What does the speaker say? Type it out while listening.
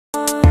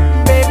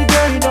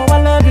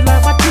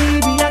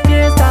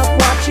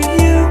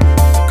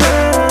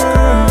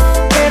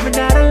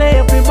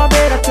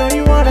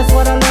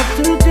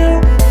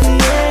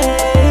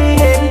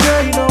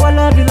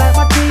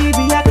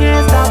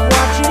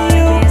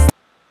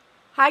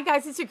Hi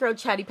guys, it's your girl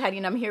Chatty Patty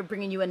and I'm here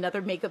bringing you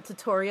another makeup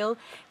tutorial.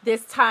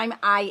 This time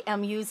I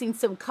am using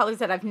some colors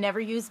that I've never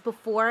used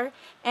before,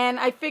 and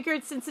I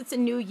figured since it's a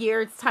new year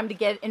it's time to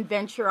get and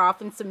venture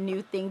off in some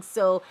new things.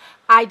 So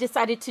I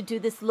decided to do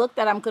this look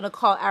that I'm going to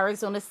call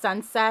Arizona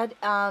Sunset.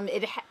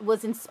 It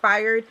was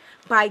inspired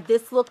by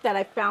this look that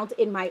I found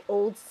in my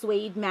old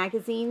Suede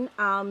magazine.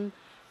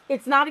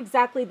 It's not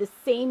exactly the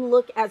same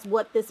look as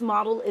what this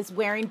model is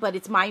wearing, but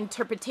it's my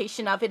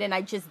interpretation of it, and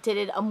I just did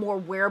it a more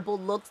wearable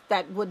look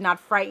that would not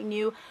frighten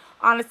you.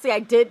 Honestly, I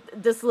did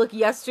this look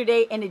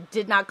yesterday, and it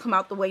did not come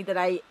out the way that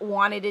I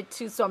wanted it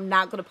to, so I'm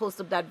not going to post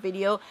up that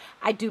video.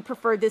 I do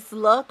prefer this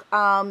look,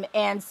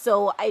 and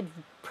so it's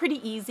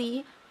pretty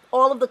easy.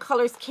 All of the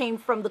colors came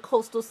from the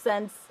Coastal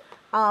Scents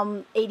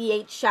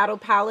 88 Shadow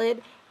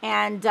Palette.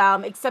 And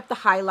except the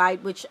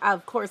highlight, which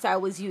of course I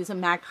always use a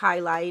MAC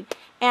highlight.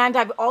 And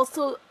I've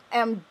also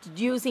am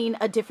using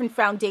a different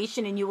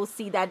foundation, and you will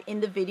see that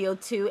in the video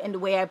too. And the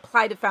way I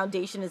apply the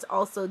foundation is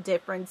also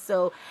different.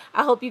 So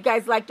I hope you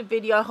guys liked the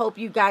video. I hope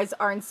you guys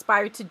are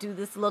inspired to do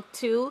this look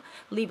too.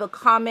 Leave a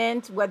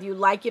comment whether you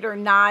like it or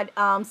not.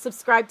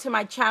 Subscribe to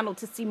my channel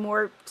to see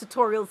more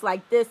tutorials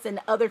like this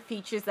and other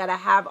features that I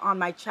have on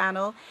my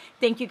channel.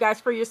 Thank you guys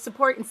for your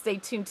support, and stay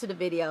tuned to the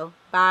video.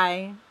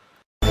 Bye.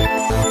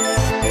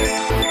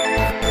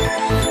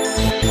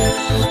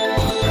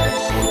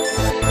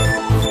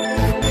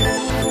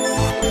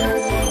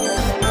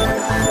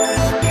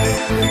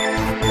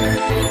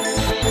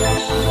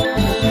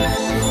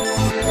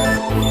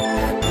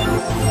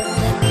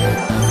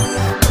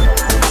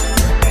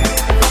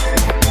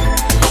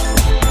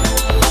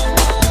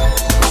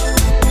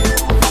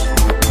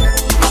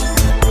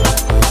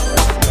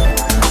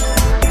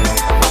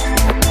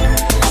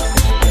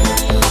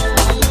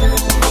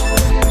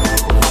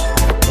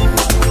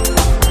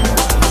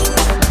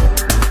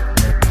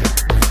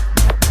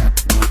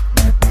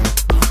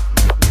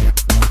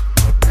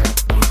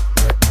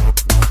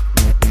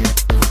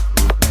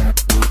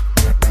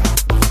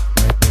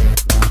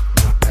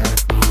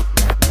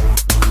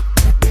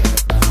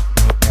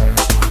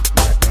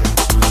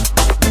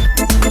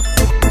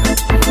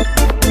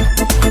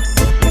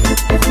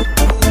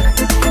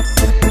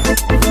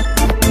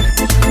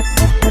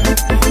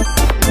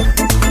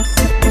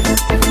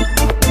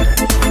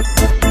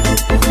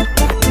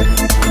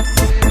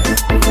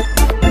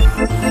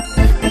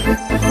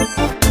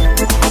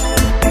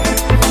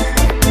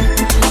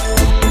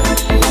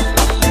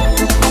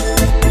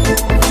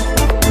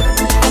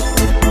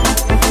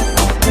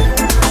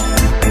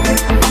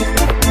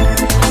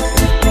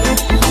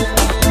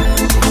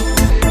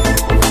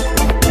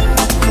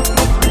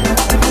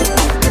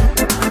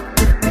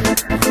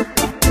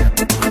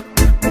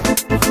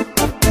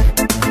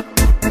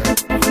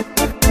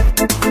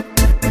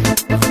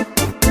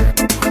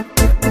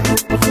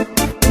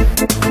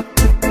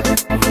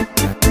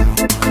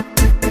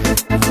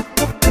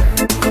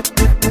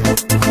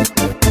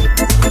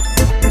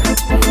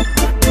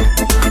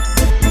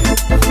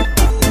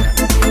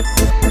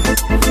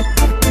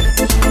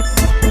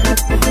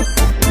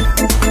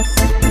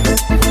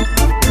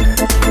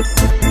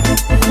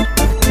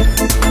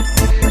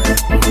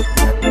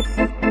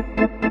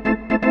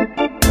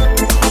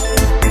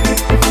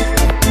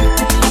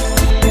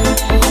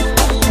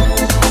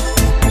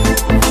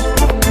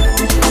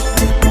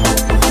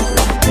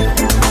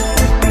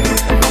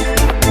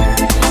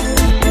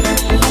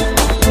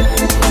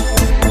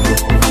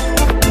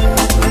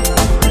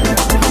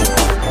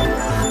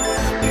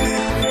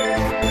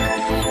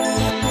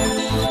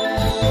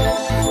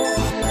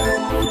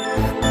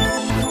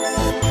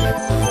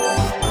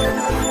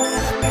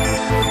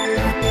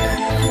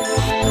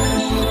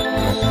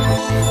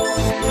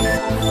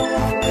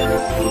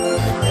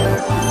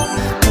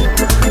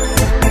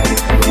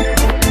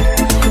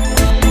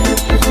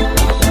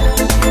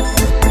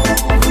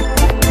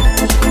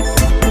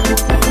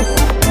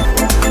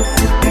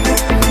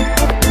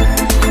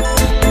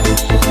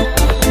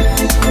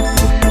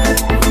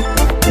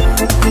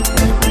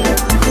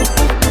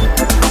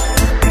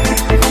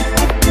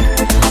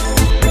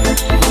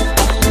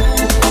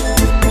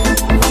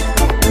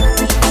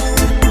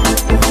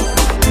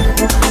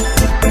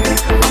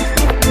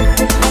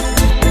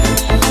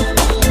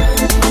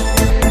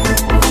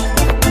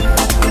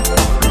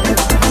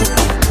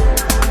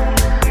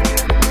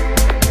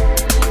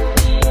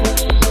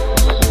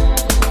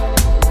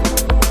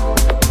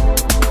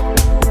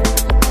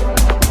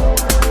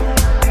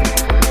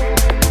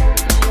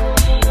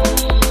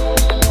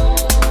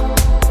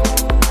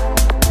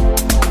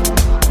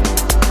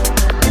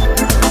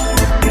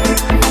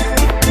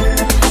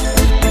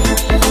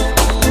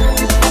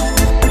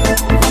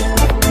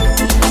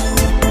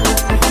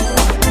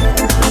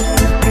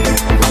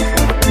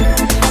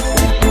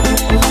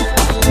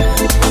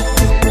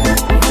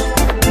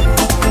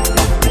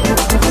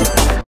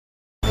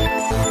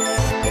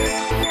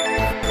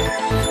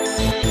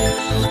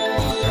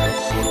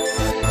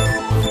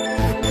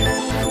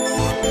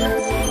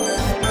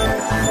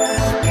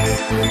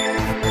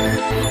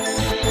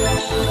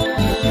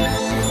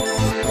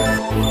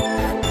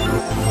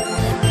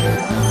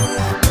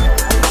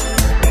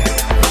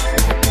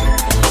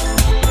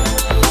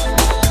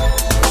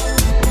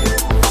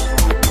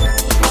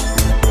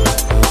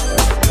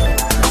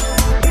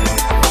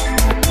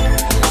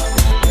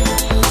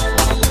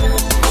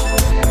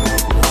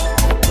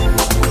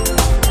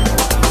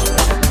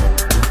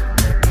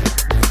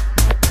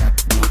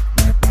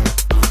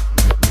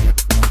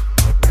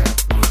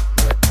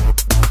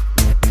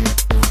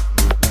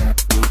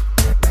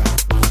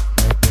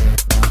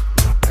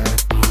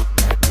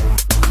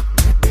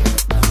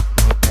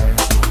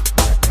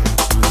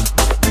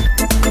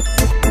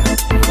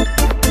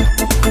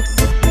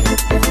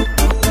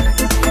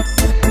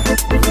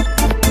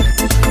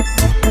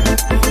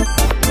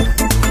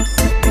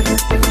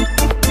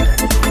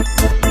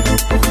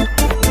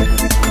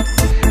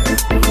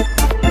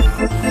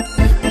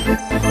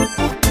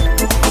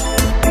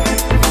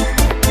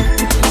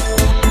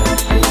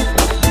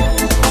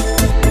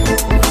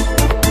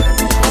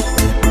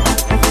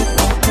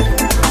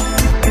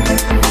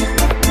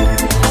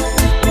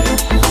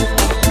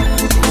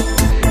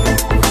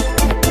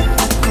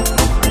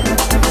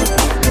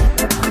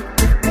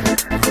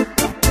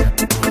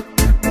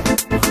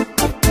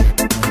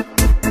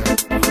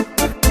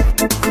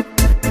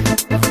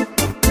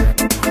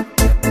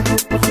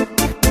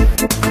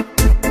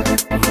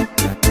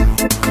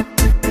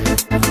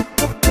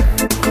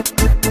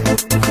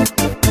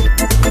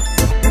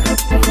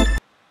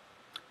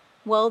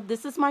 well,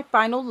 this is my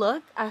final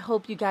look. I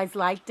hope you guys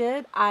liked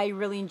it. I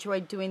really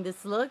enjoyed doing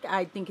this look.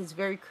 I think it's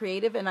very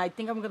creative, and I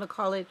think I'm going to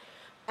call it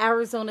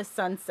Arizona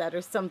Sunset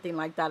or something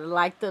like that. I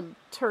like the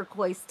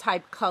turquoise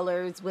type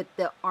colors with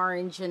the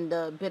orange and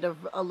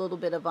a little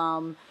bit of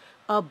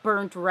a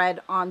burnt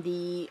red on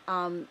the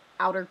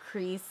outer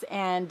crease,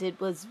 and it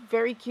was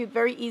very cute,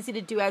 very easy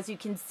to do, as you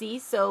can see.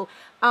 So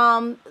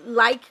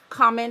like,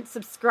 comment,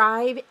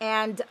 subscribe,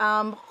 and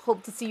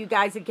hope to see you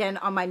guys again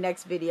on my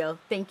next video.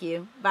 Thank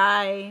you.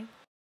 Bye.